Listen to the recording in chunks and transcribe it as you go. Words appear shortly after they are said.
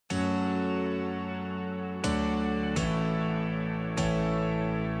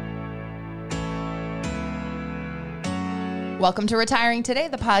Welcome to Retiring Today,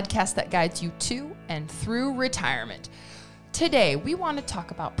 the podcast that guides you to and through retirement. Today, we want to talk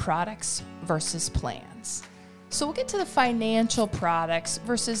about products versus plans. So we'll get to the financial products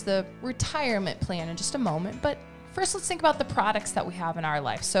versus the retirement plan in just a moment. But first, let's think about the products that we have in our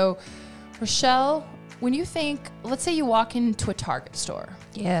life. So, Rochelle, when you think, let's say you walk into a Target store.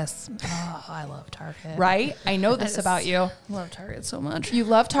 Yes. Oh, I love Target. Right? I know this about you. Love Target so much. You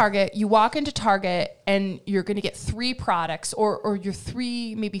love Target. You walk into Target and you're going to get three products or your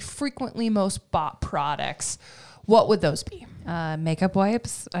three maybe frequently most bought products. What would those be? Makeup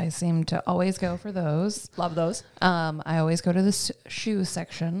wipes. I seem to always go for those. Love those. I always go to the shoe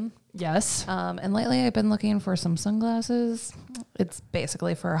section. Yes. And lately I've been looking for some sunglasses. It's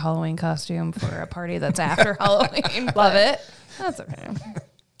basically for a Halloween costume for a party that's after Halloween. Love it. That's okay.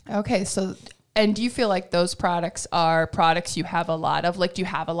 Okay. So, and do you feel like those products are products you have a lot of? Like, do you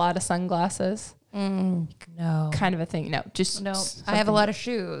have a lot of sunglasses? No. Kind of a thing. No, just No. I have a lot of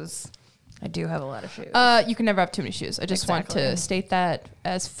shoes. I do have a lot of shoes. You can never have too many shoes. I just want to state that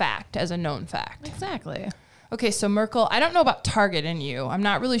as fact, as a known fact. Exactly. Okay, so Merkel, I don't know about Target and you. I'm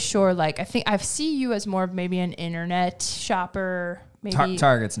not really sure. Like, I think I see you as more of maybe an internet shopper. Maybe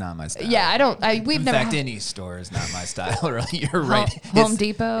Target's not my style. Yeah, I don't. We've In never. fact, any store is not my style. Really, you're right. Home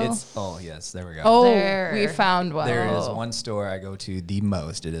Depot. Oh yes, there we go. Oh, There. we found one. There is one store I go to the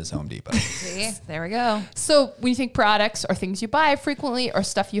most. It is Home Depot. See? There we go. So when you think products or things you buy frequently or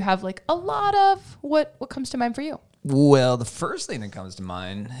stuff you have like a lot of, what comes to mind for you? Well, the first thing that comes to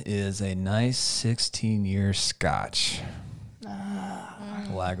mind is a nice 16-year Scotch.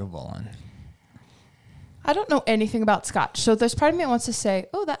 Lagavulin. I don't know anything about Scotch. So there's part of me that wants to say,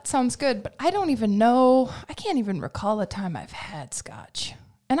 oh, that sounds good. But I don't even know. I can't even recall a time I've had Scotch.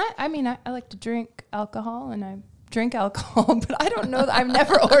 And I mean, I like to drink alcohol and I drink alcohol, but I don't know that I've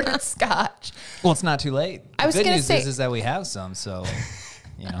never ordered Scotch. Well, it's not too late. I was The good gonna news say- is that we have some, so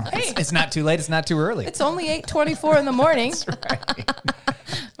you know, Hey. it's not too late. It's not too early. It's only 8:24 in the morning.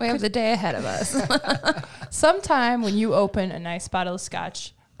 We have the day ahead of us. Sometime when you open a nice bottle of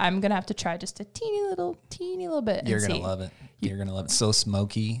Scotch, I'm going to have to try just a teeny little bit. You're and gonna see. love it. You're gonna love it. So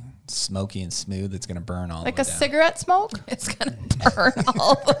smoky and smooth. It's gonna burn all Like the a way down. cigarette smoke? It's going to burn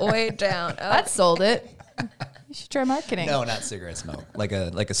all the way down. Oh, That sold it. You should try marketing. No, not cigarette smoke. Like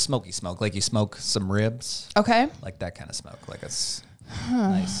a smoky smoke. Like you smoke some ribs. Okay. Like that kind of smoke. Like it's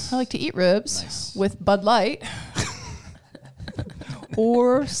nice. I like to eat ribs Nice. with Bud Light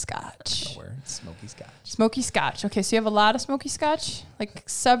or Scotch. Or smoky Scotch. Smoky Scotch. Okay, so you have a lot of smoky Scotch? Like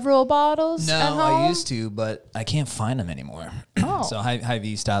several bottles No, at home? I used to, but I can't find them anymore. Oh. So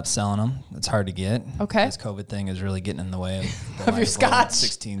Hy-Vee stopped selling them. It's hard to get. Okay. This COVID thing is really getting in the way of, Of your Lagavulin Scotch.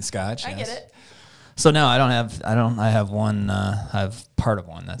 16 Scotch. I yes. get it. So no, I have one, I have part of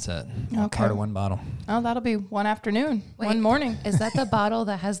one. That's it. Okay. Part of one bottle. Oh, that'll be one afternoon, Wait. one morning. Is that the bottle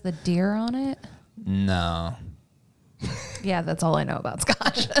that has the deer on it? No. Yeah, that's all I know about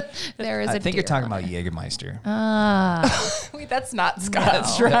Scotch. There is a I think you're deer talking on about Jägermeister. Wait, that's not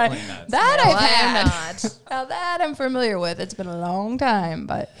Scotch, No, right? definitely not. That No, I've I had. am not. Now that I'm familiar with. It's been a long time,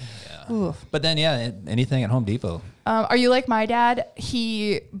 but oof. But then, yeah, anything at Home Depot. Are you like my dad?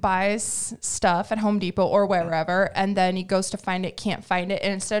 He buys stuff at Home Depot or wherever, and then he goes to find it, can't find it.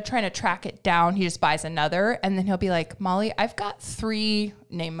 And instead of trying to track it down, he just buys another. And then he'll be like, Molly, I've got three,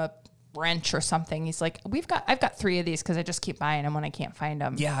 name a wrench or something. He's like, I've got three of these because I just keep buying them when I can't find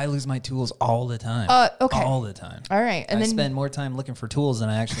them. Yeah, I lose my tools all the time. Okay. All the time. All right. And I then spend more time looking for tools than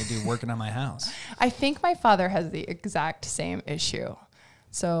I actually do working on my house. I think my father has the exact same issue.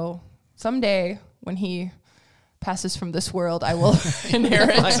 So someday when he passes from this world, I will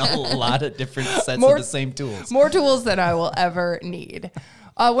inherit Find a lot of different sets More- of the same tools. more tools than I will ever need.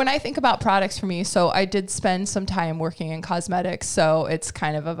 When I think about products for me, so I did spend some time working in cosmetics, so it's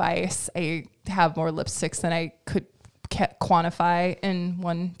kind of a vice. I have more lipsticks than I could quantify in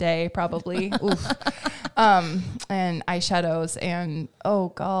one day, probably. Oof. And eyeshadows and,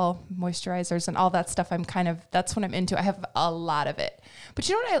 moisturizers and all that stuff. That's what I'm into. I have a lot of it. But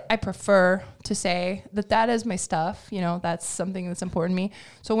you know what I prefer to say? That is my stuff. You know, that's something that's important to me.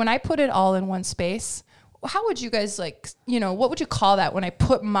 So when I put it all in one space, how would you guys what would you call that when I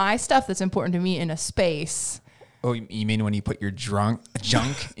put my stuff that's important to me in a space? Oh, you mean when you put your junk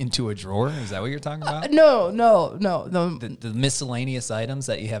into a drawer? Is that what you're talking about? No. The miscellaneous items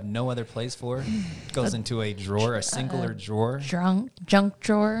that you have no other place for goes into a drawer, a singular drawer. junk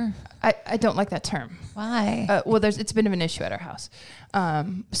drawer. I don't like that term. Why? It's a bit of an issue at our house.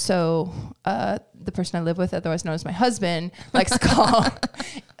 So the person I live with, otherwise known as my husband, likes to call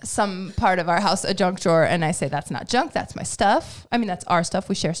some part of our house a junk drawer, and I say that's not junk, that's my stuff. I mean, that's our stuff.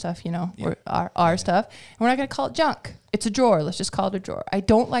 We share stuff, you know, our stuff. And we're not going to call it junk. It's a drawer. Let's just call it a drawer. I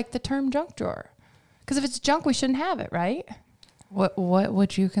don't like the term junk drawer because if it's junk, we shouldn't have it, right? What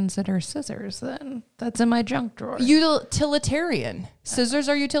would you consider scissors then? That's in my junk drawer. Utilitarian. Scissors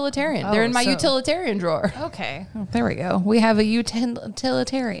are utilitarian. They're in my utilitarian drawer. Okay. Oh, there we go. We have a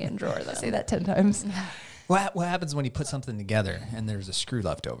utilitarian drawer then. Say that 10 times. What happens when you put something together and there's a screw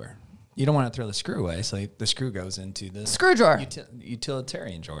left over? You don't want to throw the screw away, so the screw goes into the screw drawer.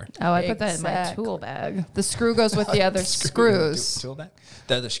 Utilitarian drawer. Oh, I put that in my tool bag. The screw goes with the other screws. Tool bag?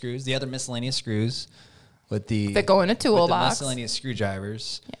 The other screws, the other miscellaneous screws with that go in a toolbox. The miscellaneous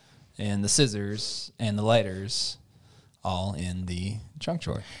screwdrivers and the scissors and the lighters all in the junk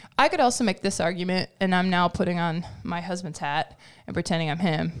drawer. I could also make this argument, and I'm now putting on my husband's hat and pretending I'm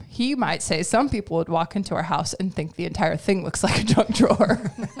him. He might say some people would walk into our house and think the entire thing looks like a junk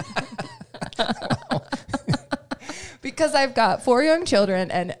drawer. Because I've got 4 young children,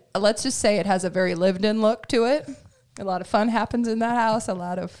 and let's just say it has a very lived-in look to it. A lot of fun happens in that house. A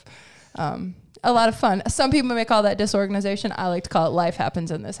lot of fun. Some people may call that disorganization. I like to call it life happens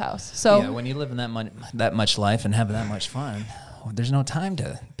in this house. So yeah, when you live in that much life and having that much fun, there's no time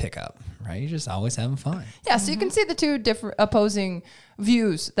to pick up, right? You're just always having fun. Yeah, so you can see the two different opposing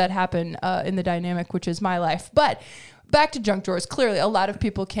views that happen in the dynamic, which is my life. But back to junk drawers. Clearly, a lot of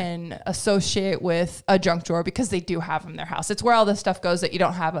people can associate with a junk drawer because they do have them in their house. It's where all this stuff goes that you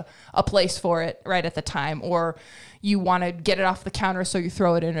don't have a place for it right at the time, or you want to get it off the counter, so you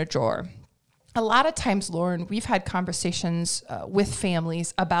throw it in a drawer. A lot of times, Lauren, we've had conversations with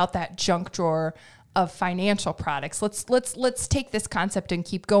families about that junk drawer of financial products. Let's take this concept and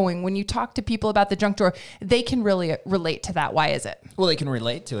keep going. When you talk to people about the junk drawer, they can really relate to that. Why is it? Well, they can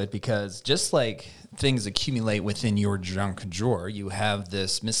relate to it because just like things accumulate within your junk drawer, you have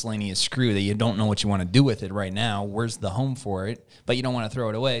this miscellaneous screw that you don't know what you want to do with it right now. Where's the home for it? But you don't want to throw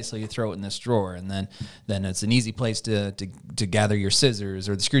it away, so you throw it in this drawer, and then it's an easy place to gather your scissors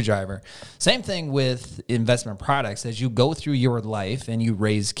or the screwdriver. Same thing with investment products. As you go through your life and you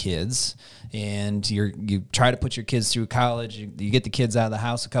raise kids, and you try to put your kids through college, you get the kids out of the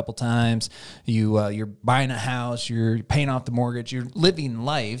house a couple times, you're buying a house, you're paying off the mortgage, you're living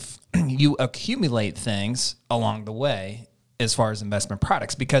life. You accumulate things along the way as far as investment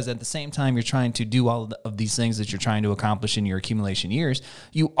products, because at the same time you're trying to do all of these things that you're trying to accomplish in your accumulation years,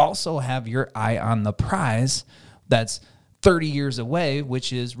 you also have your eye on the prize that's 30 years away,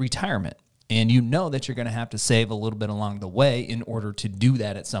 which is retirement. And you know that you're going to have to save a little bit along the way in order to do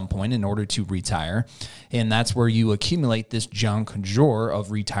that at some point, in order to retire. And that's where you accumulate this junk drawer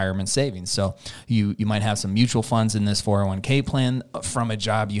of retirement savings. So you might have some mutual funds in this 401k plan from a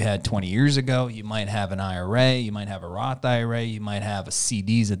job you had 20 years ago. You might have an IRA. You might have a Roth IRA. You might have a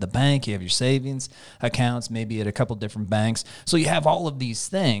CDs at the bank. You have your savings accounts, maybe at a couple different banks. So you have all of these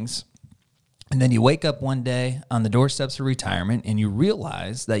things. And then you wake up one day on the doorsteps of retirement and you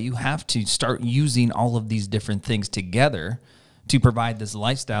realize that you have to start using all of these different things together to provide this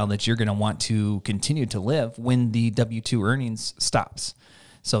lifestyle that you're going to want to continue to live when the W-2 earnings stops.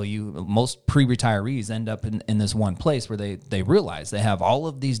 So most pre-retirees end up in this one place where they realize they have all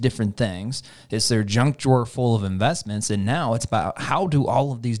of these different things. It's their junk drawer full of investments. And now it's about how do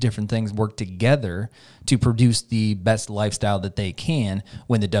all of these different things work together to produce the best lifestyle that they can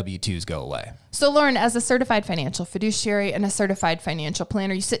when the W-2s go away. So Lauren, as a certified financial fiduciary and a certified financial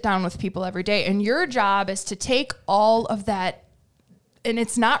planner, you sit down with people every day, and your job is to take all of that. And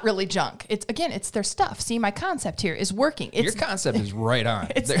it's not really junk. It's their stuff. See, my concept here is working. Your concept is right on.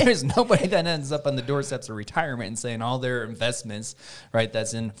 There is nobody that ends up on the doorsteps of retirement and saying all their investments, right,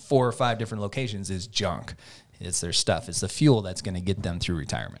 that's in 4 or 5 different locations is junk. It's their stuff. It's the fuel that's going to get them through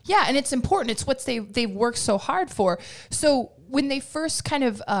retirement. Yeah, and it's important. It's what they've worked so hard for. So when they first kind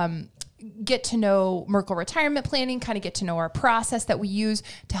of get to know Merkle Retirement Planning, kind of get to know our process that we use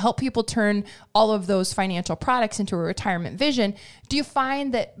to help people turn all of those financial products into a retirement vision, do you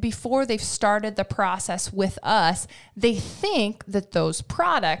find that before they've started the process with us, they think that those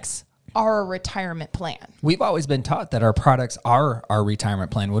products are a retirement plan? We've always been taught that our products are our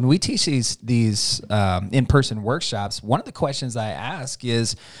retirement plan. When we teach these in-person workshops, one of the questions I ask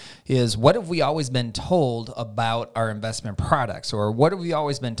is what have we always been told about our investment products, or what have we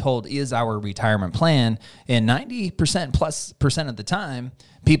always been told is our retirement plan? And 90% of the time,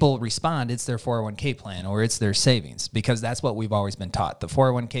 people respond, it's their 401k plan or it's their savings, because that's what we've always been taught. The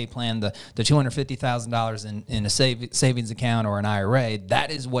 401k plan, the $250,000 in a savings account or an IRA, that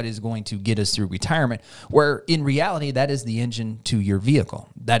is what is going to get us through retirement, where in reality, that is the engine to your vehicle.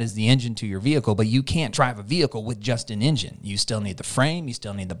 That is the engine to your vehicle, but you can't drive a vehicle with just an engine. You still need the frame, you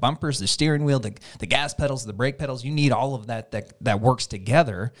still need the bumpers, the steering wheel, the gas pedals, the brake pedals. You need all of that works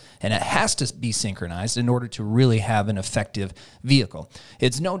together, and it has to be synchronized in order to really have an effective vehicle.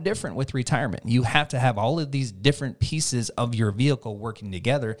 It's no different with retirement. You have to have all of these different pieces of your vehicle working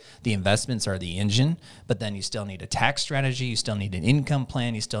together. The investments are the engine, but then you still need a tax strategy, you still need an income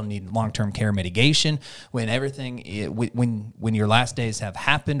plan, you still need long-term care mitigation. When your last days have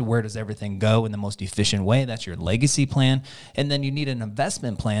happened, where does everything go in the most efficient way? That's your legacy plan. And then you need an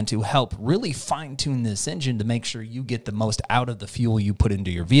investment plan to help really fine-tune this engine to make sure you get the most out of the fuel you put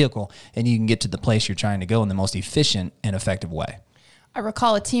into your vehicle, and you can get to the place you're trying to go in the most efficient and effective way. I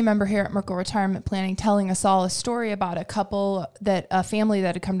recall a team member here at Merkle Retirement Planning telling us all a story about a family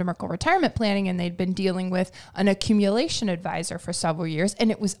that had come to Merkle Retirement Planning, and they'd been dealing with an accumulation advisor for several years,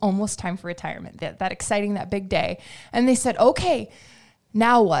 and it was almost time for retirement, that exciting, that big day. And they said, okay,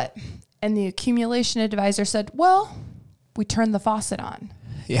 now what? And the accumulation advisor said, well, we turned the faucet on.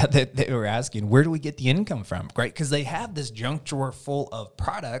 Yeah, they were asking, where do we get the income from? Right? Because they have this junk drawer full of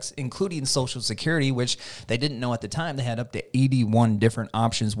products, including Social Security, which they didn't know at the time. They had up to 81 different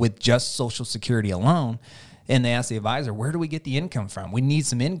options with just Social Security alone. And they asked the advisor, where do we get the income from? We need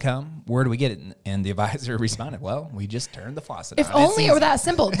some income. Where do we get it? And the advisor responded, well, we just turned the faucet on. If only it were that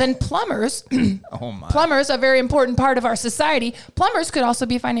simple. Then plumbers, oh my. Plumbers, a very important part of our society. Plumbers could also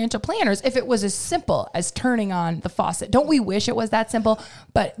be financial planners if it was as simple as turning on the faucet. Don't we wish it was that simple?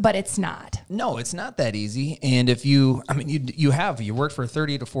 But it's not. No, it's not that easy. And if you worked for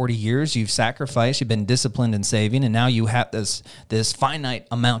 30 to 40 years, you've sacrificed, you've been disciplined in saving, and now you have this finite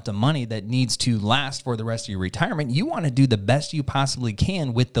amount of money that needs to last for the rest of your retirement. You want to do the best you possibly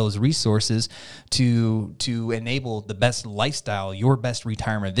can with those resources to enable the best lifestyle, your best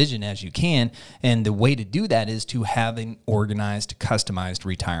retirement vision as you can. And the way to do that is to have an organized, customized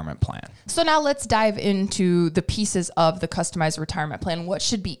retirement plan. So now let's dive into the pieces of the customized retirement plan. What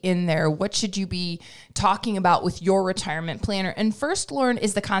should be in there? What should you be talking about with your retirement planner? And first, Lauren,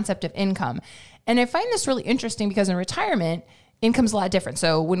 is the concept of income. And I find this really interesting because in retirement, income's a lot different.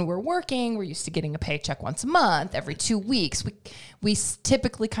 So when we're working, we're used to getting a paycheck once a month, every 2 weeks. We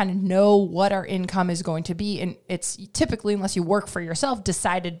typically kind of know what our income is going to be. And it's typically, unless you work for yourself,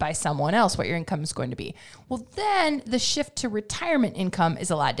 decided by someone else what your income is going to be. Well, then the shift to retirement income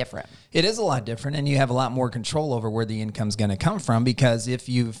is a lot different. It is a lot different, and you have a lot more control over where the income's going to come from, because if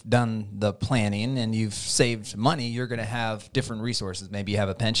you've done the planning and you've saved money, you're going to have different resources. Maybe you have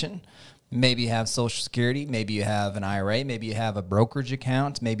a pension. Maybe you have Social Security, maybe you have an IRA, maybe you have a brokerage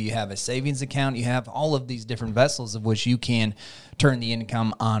account, maybe you have a savings account. You have all of these different vessels of which you can turn the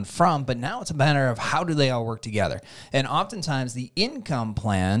income on from. But now it's a matter of how do they all work together. And oftentimes the income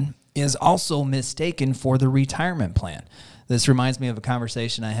plan is also mistaken for the retirement plan. This reminds me of a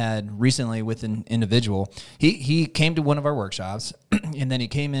conversation I had recently with an individual. He came to one of our workshops, and then he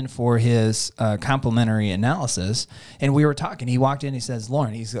came in for his complementary analysis, and we were talking. He walked in, he says,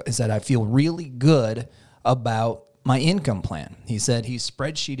 Lauren, he said, I feel really good about my income plan. He said he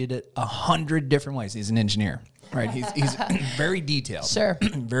spreadsheeted it 100 different ways. He's an engineer. Right. He's very detailed. Sure.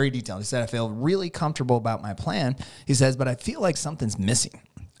 Very detailed. He said, I feel really comfortable about my plan. He says, but I feel like something's missing.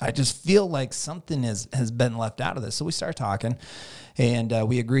 I just feel like something has been left out of this. So we started talking, and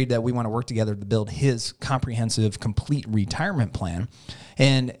we agreed that we want to work together to build his comprehensive, complete retirement plan.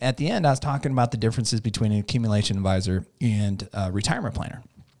 And at the end, I was talking about the differences between an accumulation advisor and a retirement planner.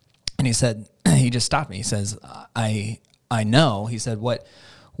 And he said, he just stopped me. He says, I know. He said, what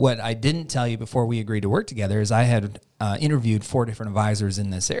I didn't tell you before we agreed to work together is I had interviewed 4 different advisors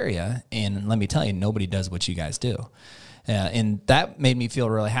in this area, and let me tell you, nobody does what you guys do. And that made me feel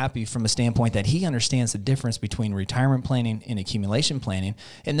really happy from a standpoint that he understands the difference between retirement planning and accumulation planning.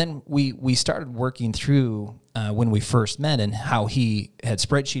 And then we started working through when we first met and how he had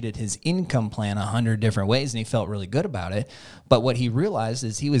spreadsheeted his income plan 100 different ways, and he felt really good about it. But what he realized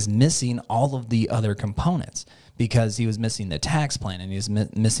is he was missing all of the other components, because he was missing the tax plan, and he was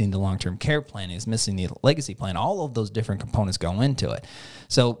missing the long-term care plan, he was missing the legacy plan. All of those different components go into it.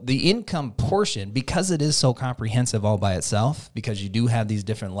 So the income portion, because it is so comprehensive all by itself, because you do have these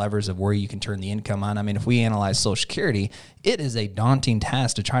different levers of where you can turn the income on. I mean, if we analyze Social Security, it is a daunting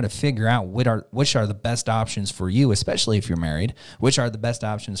task to try to figure out which are the best options for you, especially if you're married, which are the best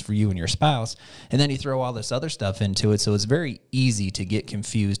options for you and your spouse. And then you throw all this other stuff into it. So it's very easy to get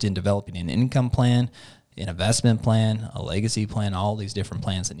confused in developing an income plan, an investment plan, a legacy plan, all these different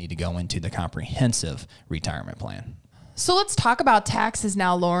plans that need to go into the comprehensive retirement plan. So let's talk about taxes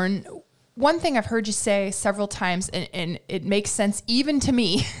now, Lauren. One thing I've heard you say several times, and it makes sense even to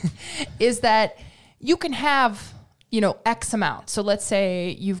me, is that you can have X amount. So let's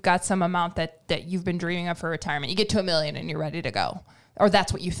say you've got some amount that you've been dreaming of for retirement. You get to $1 million and you're ready to go, or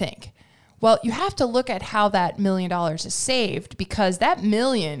that's what you think. Well, you have to look at how that $1 million is saved, because that $1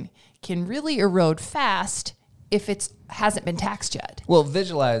 million can really erode fast if it hasn't been taxed yet. Well,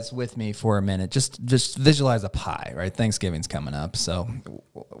 visualize with me for a minute. Just visualize a pie, right? Thanksgiving's coming up. So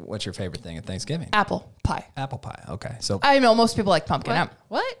what's your favorite thing at Thanksgiving? Apple pie. Apple pie. Okay. So I know most people like pumpkin.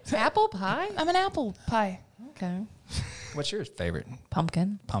 What? Apple pie? I'm an apple pie. Okay. what's your favorite?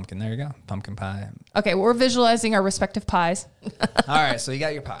 Pumpkin. Pumpkin. There you go. Pumpkin pie. Okay, we're visualizing our respective pies. All right, so you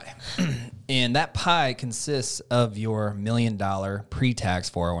got your pie. And that pie consists of your $1 million pre-tax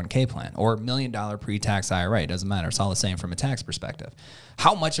 401k plan or $1 million pre-tax IRA. It doesn't matter. It's all the same from a tax perspective.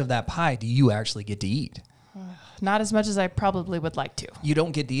 How much of that pie do you actually get to eat? Not as much as I probably would like to. You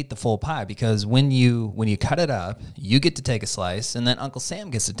don't get to eat the full pie because when you cut it up, you get to take a slice, and then Uncle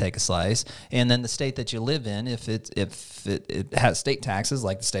Sam gets to take a slice, and then the state that you live in, if it has state taxes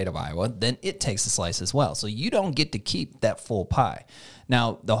like the state of Iowa, then it takes a slice as well. So you don't get to keep that full pie.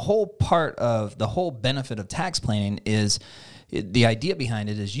 Now, the whole benefit of tax planning is the idea behind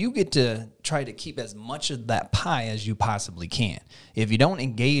it is you get to try to keep as much of that pie as you possibly can. If you don't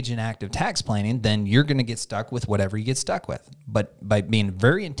engage in active tax planning, then you're going to get stuck with whatever you get stuck with. But by being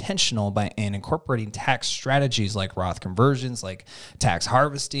very intentional and incorporating tax strategies like Roth conversions, like tax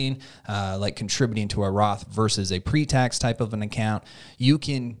harvesting, like contributing to a Roth versus a pre-tax type of an account, you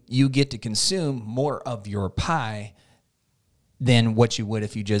get to consume more of your pie than what you would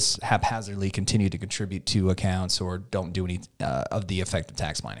if you just haphazardly continue to contribute to accounts or don't do any of the effective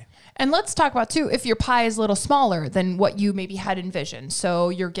tax planning. And let's talk about, too, if your pie is a little smaller than what you maybe had envisioned. So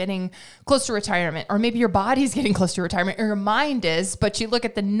you're getting close to retirement, or maybe your body's getting close to retirement, or your mind is, but you look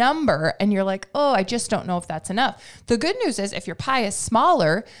at the number and you're like, oh, I just don't know if that's enough. The good news is if your pie is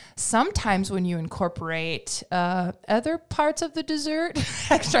smaller, sometimes when you incorporate other parts of the dessert,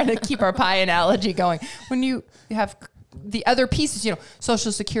 I'm trying to keep our pie analogy going, when you have the other pieces,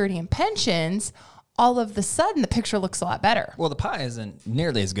 Social Security and pensions, all of the sudden the picture looks a lot better. Well, the pie isn't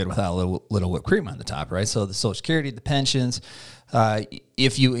nearly as good without a little whipped cream on the top, right? So the Social Security, the pensions,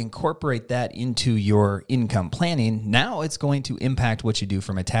 if you incorporate that into your income planning, now it's going to impact what you do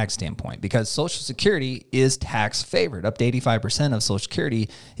from a tax standpoint, because Social Security is tax favored. Up to 85% of Social Security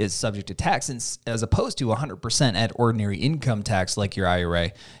is subject to tax, as opposed to 100% at ordinary income tax like your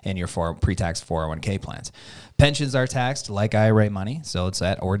IRA and your pre-tax 401k plans. Pensions are taxed like IRA money, so it's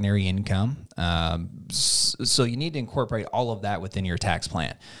at ordinary income. So you need to incorporate all of that within your tax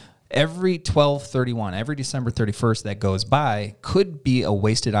plan. Every 12/31, every December 31st that goes by could be a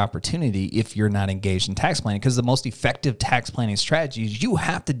wasted opportunity if you're not engaged in tax planning, because the most effective tax planning strategies you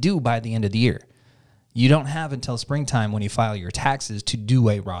have to do by the end of the year. You don't have until springtime when you file your taxes to do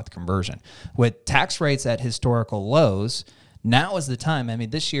a Roth conversion. With tax rates at historical lows, now is the time. I mean,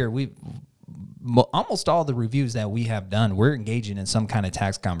 this year almost all the reviews that we have done, we're engaging in some kind of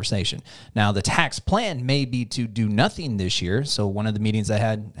tax conversation. Now, the tax plan may be to do nothing this year. So one of the meetings I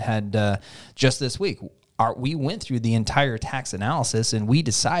had just this week, we went through the entire tax analysis, and we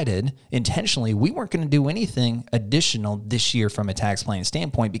decided intentionally we weren't going to do anything additional this year from a tax planning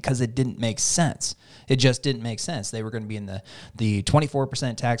standpoint, because it didn't make sense. It just didn't make sense. They were going to be in the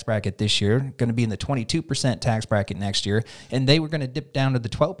 24% tax bracket this year, going to be in the 22% tax bracket next year, and they were going to dip down to the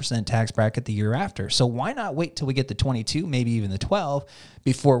 12% tax bracket the year after. So why not wait till we get the 22, maybe even the 12,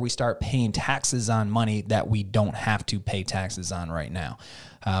 before we start paying taxes on money that we don't have to pay taxes on right now?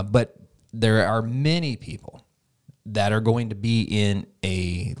 But there are many people that are going to be in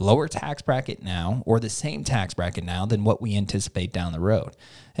a lower tax bracket now, or the same tax bracket now, than what we anticipate down the road.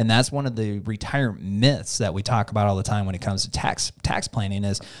 And that's one of the retirement myths that we talk about all the time when it comes to tax planning.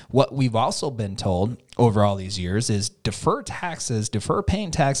 Is what we've also been told over all these years is defer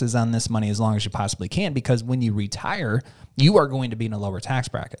paying taxes on this money as long as you possibly can, because when you retire, you are going to be in a lower tax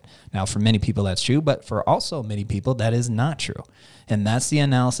bracket. Now, for many people that's true, but for also many people that is not true. And that's the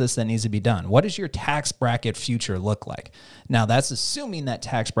analysis that needs to be done. What does your tax bracket future look like? Now, that's assuming that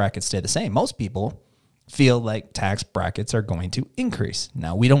tax brackets stay the same. Most people feel like tax brackets are going to increase.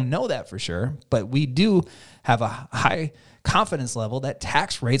 Now, we don't know that for sure, but we do have a high confidence level that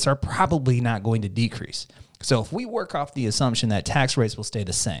tax rates are probably not going to decrease. So if we work off the assumption that tax rates will stay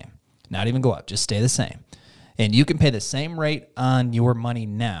the same, not even go up, just stay the same, and you can pay the same rate on your money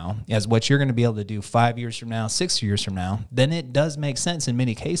now as what you're going to be able to do 5 years from now, 6 years from now, then it does make sense in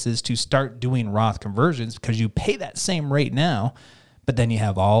many cases to start doing Roth conversions, because you pay that same rate now, but then you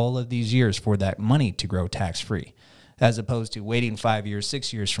have all of these years for that money to grow tax-free. as opposed to waiting 5 years,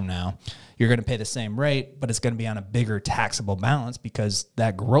 6 years from now. You're going to pay the same rate, but it's going to be on a bigger taxable balance because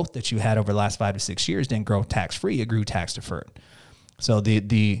that growth that you had over the last 5 to 6 years didn't grow tax-free, it grew tax-deferred. So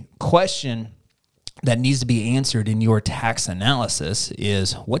the question that needs to be answered in your tax analysis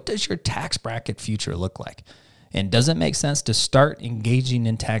is, what does your tax bracket future look like? And does it make sense to start engaging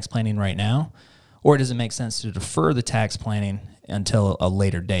in tax planning right now? Or does it make sense to defer the tax planning until a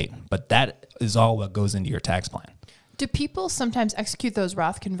later date? But that is all what goes into your tax plan. Do people sometimes execute those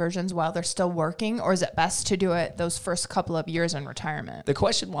Roth conversions while they're still working, or is it best to do it those first couple of years in retirement? The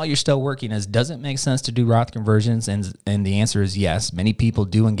question while you're still working is, does it make sense to do Roth conversions? And the answer is yes. Many people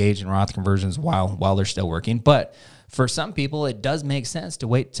do engage in Roth conversions while they're still working. But for some people, it does make sense to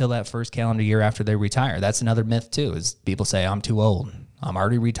wait till that first calendar year after they retire. That's another myth too, is people say, I'm too old. I'm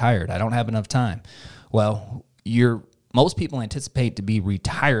already retired. I don't have enough time. Well, most people anticipate to be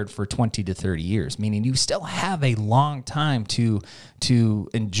retired for 20 to 30 years, meaning you still have a long time to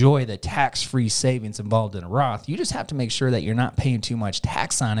enjoy the tax-free savings involved in a Roth. You just have to make sure that you're not paying too much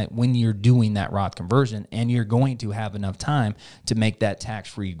tax on it when you're doing that Roth conversion, and you're going to have enough time to make that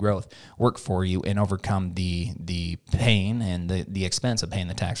tax-free growth work for you and overcome the pain and the expense of paying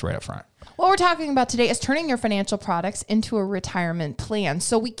the tax right up front. What we're talking about today is turning your financial products into a retirement plan.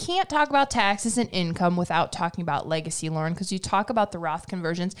 So we can't talk about taxes and income without talking about legacy, Lauren, because you talk about the Roth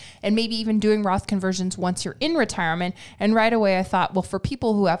conversions and maybe even doing Roth conversions once you're in retirement. And right away I thought, well, for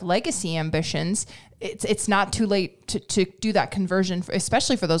people who have legacy ambitions, it's not too late to do that conversion,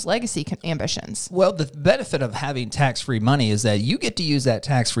 especially for those legacy ambitions. Well, the benefit of having tax-free money is that you get to use that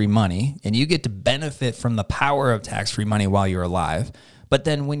tax-free money and you get to benefit from the power of tax-free money while you're alive. But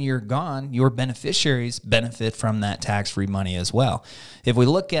then when you're gone, your beneficiaries benefit from that tax-free money as well. If we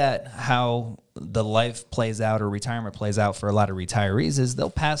look at how the life plays out or retirement plays out for a lot of retirees, is they'll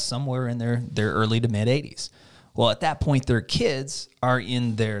pass somewhere in their early to mid 80s. Well, at that point, their kids are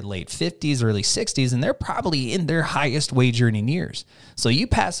in their late 50s, early 60s, and they're probably in their highest wage earning years. So you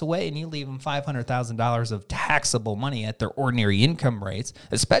pass away and you leave them $500,000 of taxable money at their ordinary income rates,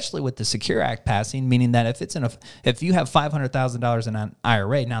 especially with the Secure Act passing, meaning that if you have $500,000 in an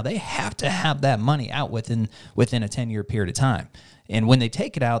IRA, now they have to have that money out within a 10-year period of time. And when they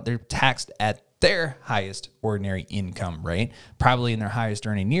take it out, they're taxed at their highest ordinary income rate, probably in their highest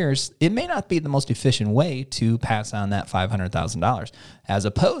earning years. It may not be the most efficient way to pass on that $500,000, as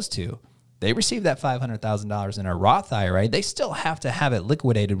opposed to they receive that $500,000 in a Roth IRA. They still have to have it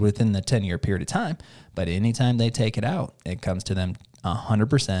liquidated within the 10-year period of time, but anytime they take it out, it comes to them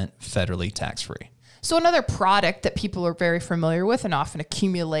 100% federally tax-free. So another product that people are very familiar with and often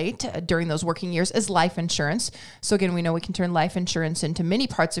accumulate during those working years is life insurance. So again, we know we can turn life insurance into many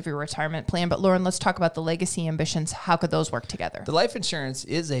parts of your retirement plan. But Lauren, let's talk about the legacy ambitions. How could those work together? The life insurance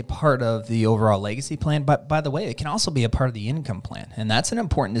is a part of the overall legacy plan, but by the way, it can also be a part of the income plan. And that's an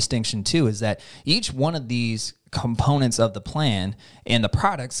important distinction too, is that each one of these components of the plan and the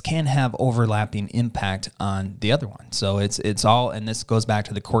products can have overlapping impact on the other one. So it's all, and this goes back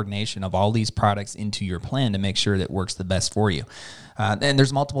to the coordination of all these products into your plan to make sure that it works the best for you. And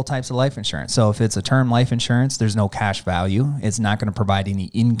there's multiple types of life insurance. So if it's a term life insurance, there's no cash value. It's not going to provide any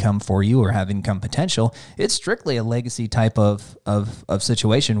income for you or have income potential. It's strictly a legacy type of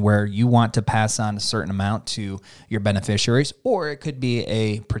situation where you want to pass on a certain amount to your beneficiaries, or it could be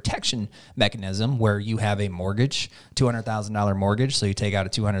a protection mechanism where you have a mortgage, $200,000 mortgage. So you take out a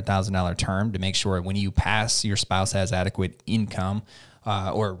 $200,000 term to make sure when you pass, your spouse has adequate income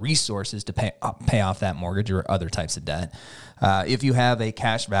or resources to pay off that mortgage or other types of debt. If you have a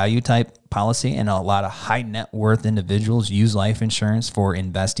cash value type policy, and a lot of high net worth individuals use life insurance for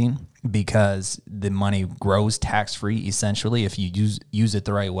investing because the money grows tax-free essentially if you use it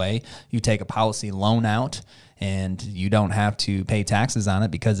the right way. You take a policy loan out and you don't have to pay taxes on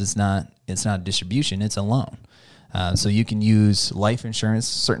it because it's not a distribution, it's a loan. So you can use life insurance,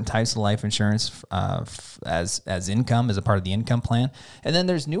 certain types of life insurance as income, as a part of the income plan. And then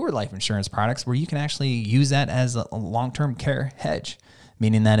there's newer life insurance products where you can actually use that as a long-term care hedge,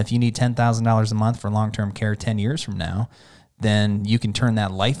 meaning that if you need $10,000 a month for long-term care 10 years from now, then you can turn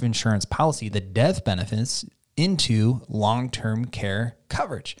that life insurance policy, the death benefits, into long-term care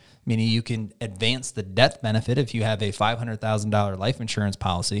coverage, meaning you can advance the death benefit. If you have a $500,000 life insurance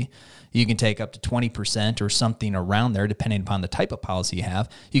policy, you can take up to 20% or something around there, depending upon the type of policy you have.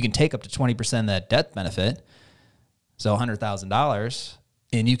 You can take up to 20% of that death benefit, so $100,000,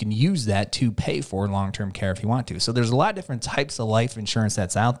 and you can use that to pay for long-term care if you want to. So there's a lot of different types of life insurance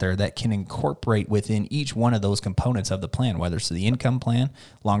that's out there that can incorporate within each one of those components of the plan, whether it's the income plan,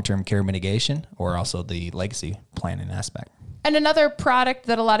 long-term care mitigation, or also the legacy planning aspect. And another product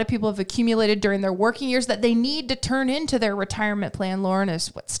that a lot of people have accumulated during their working years that they need to turn into their retirement plan, Lauren, is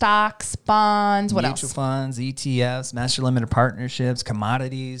what? Stocks, bonds, what Mutual else? funds, ETFs, master limited partnerships,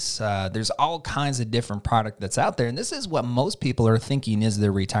 commodities. There's all kinds of different product that's out there. And this is what most people are thinking is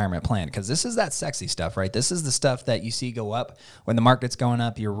their retirement plan, because this is that sexy stuff, right? This is the stuff that you see go up when the market's going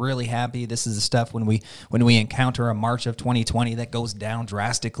up. You're really happy. This is the stuff when we encounter a March of 2020 that goes down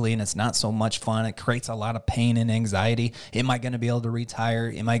drastically and it's not so much fun. It creates a lot of pain and anxiety. Am I going to be able to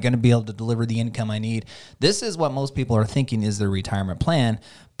retire? Am I going to be able to deliver the income I need? This is what most people are thinking is their retirement plan,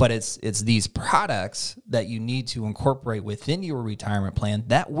 but it's these products that you need to incorporate within your retirement plan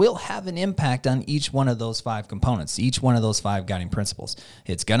that will have an impact on each one of those 5 components, each one of those 5 guiding principles.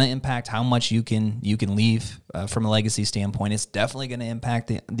 It's going to impact how much you can leave from a legacy standpoint. It's definitely going to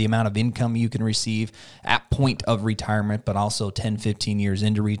impact the amount of income you can receive at point of retirement, but also 10, 15 years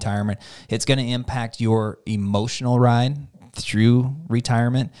into retirement. It's going to impact your emotional ride through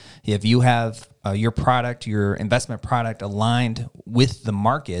retirement. If you have your investment product aligned with the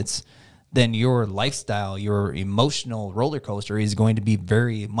markets, then your lifestyle, your emotional roller coaster is going to be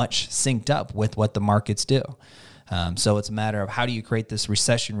very much synced up with what the markets do. So it's a matter of how do you create this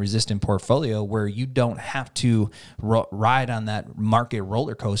recession-resistant portfolio where you don't have to ride on that market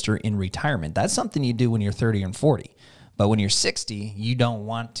roller coaster in retirement. That's something you do when you're 30 and 40. But when you're 60, you don't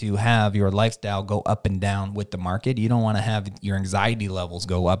want to have your lifestyle go up and down with the market. You don't want to have your anxiety levels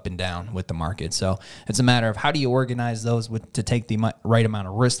go up and down with the market. So it's a matter of how do you organize those to take the right amount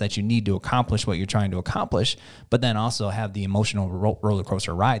of risk that you need to accomplish what you're trying to accomplish, but then also have the emotional roller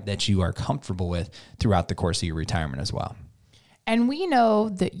coaster ride that you are comfortable with throughout the course of your retirement as well. And we know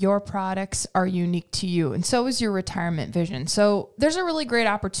that your products are unique to you, and so is your retirement vision. So there's a really great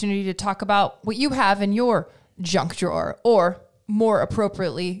opportunity to talk about what you have in your junk drawer, or more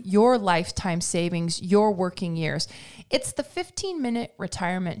appropriately, your lifetime savings, your working years. It's the 15-minute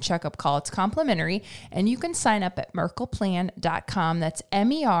retirement checkup call. It's complimentary, and you can sign up at merkleplan.com. That's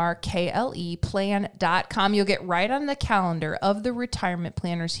MERKLE plan.com. You'll get right on the calendar of the retirement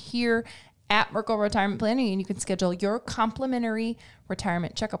planners here at Merkle Retirement Planning, and you can schedule your complimentary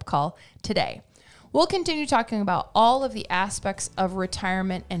retirement checkup call today. We'll continue talking about all of the aspects of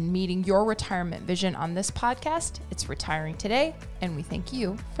retirement and meeting your retirement vision on this podcast. It's Retiring Today, and we thank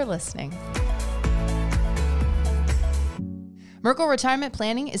you for listening. Merkle Retirement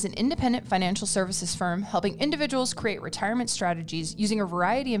Planning is an independent financial services firm helping individuals create retirement strategies using a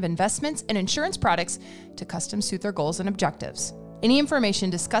variety of investments and insurance products to custom suit their goals and objectives. Any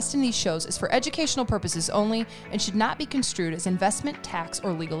information discussed in these shows is for educational purposes only and should not be construed as investment, tax,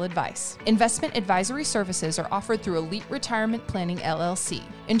 or legal advice. Investment advisory services are offered through Elite Retirement Planning, LLC.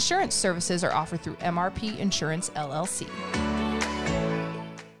 Insurance services are offered through MRP Insurance, LLC.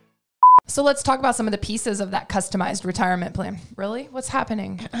 So let's talk about some of the pieces of that customized retirement plan. Really? What's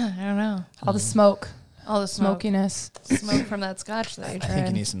happening? I don't know. All the smoke. All the Smokiness. smoke from that scotch that you I tried. think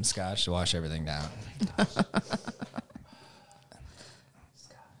you need some scotch to wash everything down.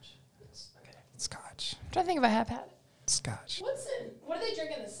 Scotch. I'm trying to think if I have had it. Scotch. What do they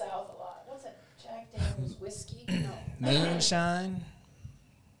drink in the South a lot? What's it? Jack Daniels whiskey? No. Moonshine.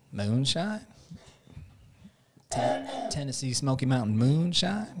 Moonshine. Tennessee Smoky Mountain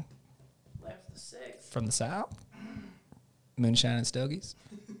moonshine. Left the 6. From the South. Moonshine and stogies.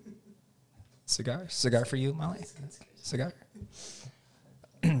 Cigar. Cigar for you, Molly. Cigar.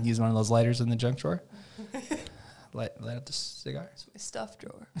 Use one of those lighters in the junk drawer. Light up the cigar. It's my stuff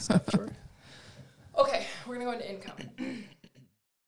drawer. Stuff drawer. Okay, we're going to go into income.